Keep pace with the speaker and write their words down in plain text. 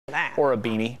Or a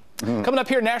beanie. Coming up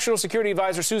here, National Security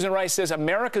Advisor Susan Rice says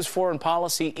America's foreign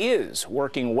policy is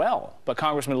working well. But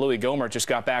Congressman Louie Gohmert just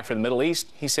got back from the Middle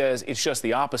East. He says it's just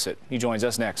the opposite. He joins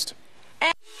us next.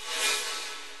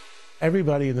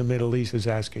 Everybody in the Middle East is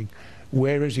asking,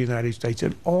 where is the United States?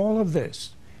 And all of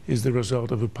this is the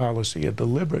result of a policy, a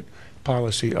deliberate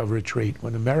policy of retreat.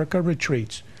 When America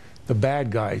retreats, the bad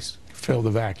guys fill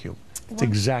the vacuum. It's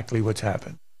exactly what's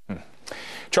happened.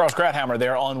 Charles Grathammer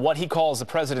there on what he calls the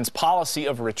president's policy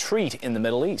of retreat in the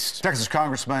Middle East. Texas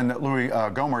Congressman Louie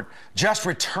Gohmert just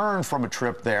returned from a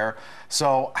trip there.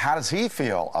 So how does he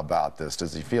feel about this?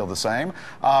 Does he feel the same?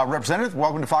 Representative,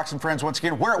 welcome to Fox and Friends once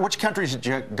again. Which countries did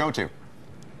you go to?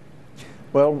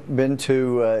 Well, been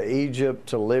to Egypt,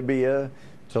 to Libya,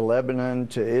 to Lebanon,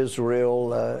 to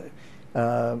Israel.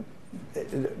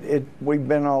 We've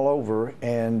been all over,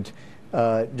 and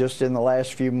just in the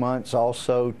last few months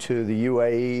also to the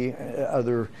UAE,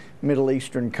 other Middle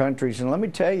Eastern countries. And let me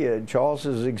tell you, Charles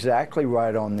is exactly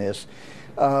right on this.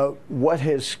 What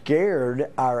has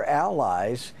scared our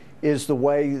allies is the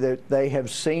way that they have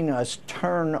seen us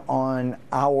turn on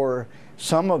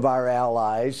some of our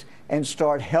allies and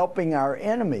start helping our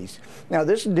enemies. Now,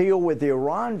 this deal with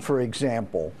Iran, for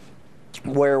example,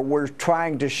 where we're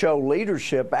trying to show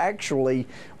leadership, actually,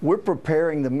 we're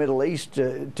preparing the Middle East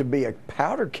to be a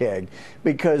powder keg,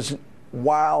 because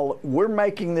while we're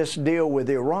making this deal with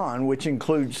Iran, which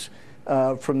includes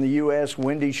from the U.S.,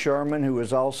 Wendy Sherman, who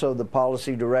was also the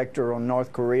policy director on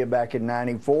North Korea back in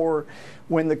 '94,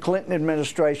 when the Clinton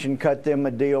administration cut them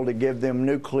a deal to give them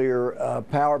nuclear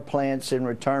power plants in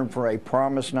return for a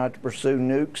promise not to pursue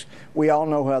nukes. We all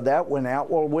know how that went out.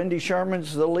 Well, Wendy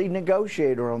Sherman's the lead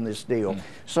negotiator on this deal.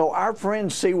 So our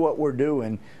friends see what we're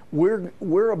doing.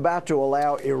 We're about to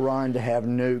allow Iran to have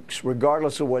nukes,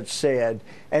 regardless of what's said.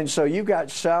 And so you've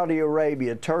got Saudi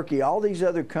Arabia, Turkey, all these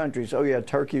other countries. Oh, yeah,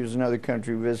 Turkey was another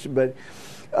country we visited.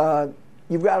 But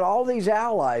you've got all these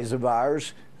allies of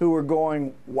ours who are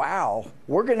going, wow,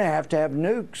 we're going to have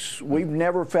nukes. We've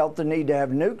never felt the need to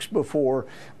have nukes before,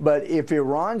 but if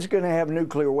Iran's going to have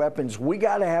nuclear weapons, we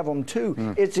got to have them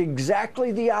too. It's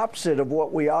exactly the opposite of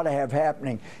what we ought to have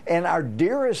happening. And our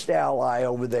dearest ally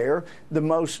over there,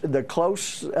 most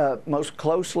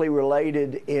closely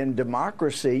related in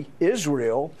democracy,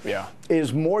 Israel,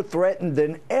 is more threatened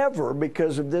than ever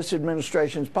because of this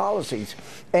administration's policies.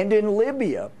 And in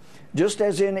Libya, just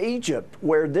as in Egypt,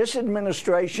 where this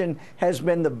administration has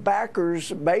been the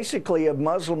backers, basically, of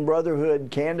Muslim Brotherhood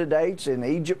candidates. In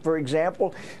Egypt, for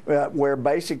example, where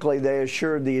basically they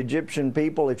assured the Egyptian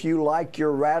people, if you like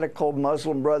your radical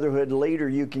Muslim Brotherhood leader,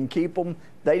 you can keep him.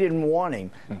 They didn't want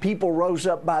him. People rose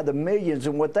up by the millions,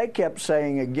 and what they kept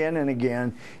saying again and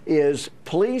again is,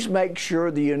 please make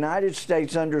sure the United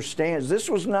States understands this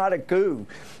was not a coup.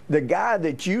 The guy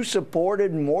that you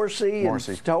supported, Morsi,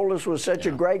 and told us was such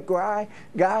a great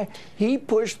guy, he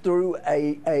pushed through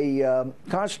a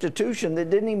constitution that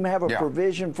didn't even have a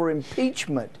provision for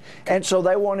impeachment. And so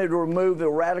they wanted to remove the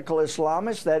radical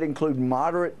Islamists. That include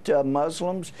moderate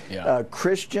Muslims,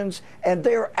 Christians, and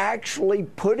they're actually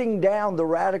putting down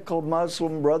the radical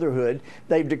Muslim Brotherhood.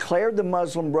 They've declared the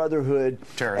Muslim Brotherhood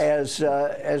as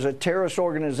a terrorist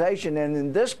organization. And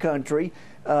in this country,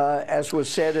 as was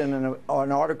said in an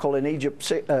article in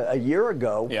Egypt a year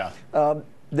ago,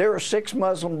 there are 6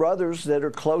 Muslim brothers that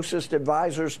are closest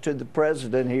advisors to the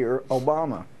president here,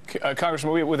 Obama.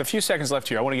 Congressman, with a few seconds left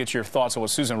here, I want to get your thoughts on what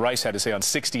Susan Rice had to say on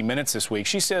 60 Minutes this week.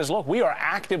 She says, look, we are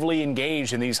actively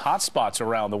engaged in these hot spots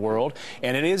around the world,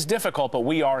 and it is difficult, but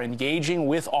we are engaging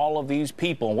with all of these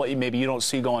people. And what maybe you don't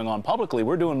see going on publicly,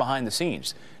 we're doing behind the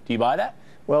scenes. Do you buy that?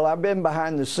 Well, I've been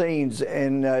behind the scenes,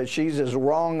 and she's as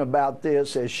wrong about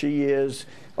this as she is,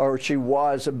 or she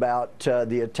was, about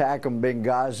the attack on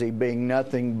Benghazi being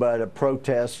nothing but a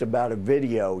protest about a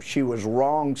video. She was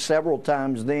wrong several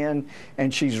times then,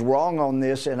 and she's wrong on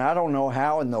this, and I don't know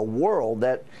how in the world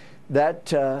that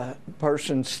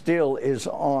person still is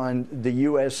on the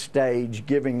U.S. stage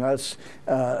giving us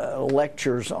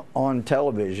lectures on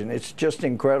television. It's just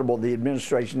incredible the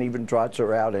administration even trots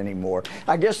her out anymore.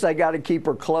 I guess they got to keep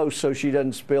her close so she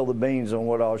doesn't spill the beans on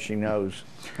what all she knows.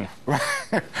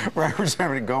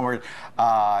 Representative Gohmert,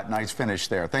 nice finish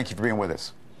there. Thank you for being with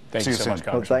us. Thank you so much,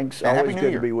 Congressman. Well, thanks. Always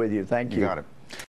good to be with you. Thank you. You got it.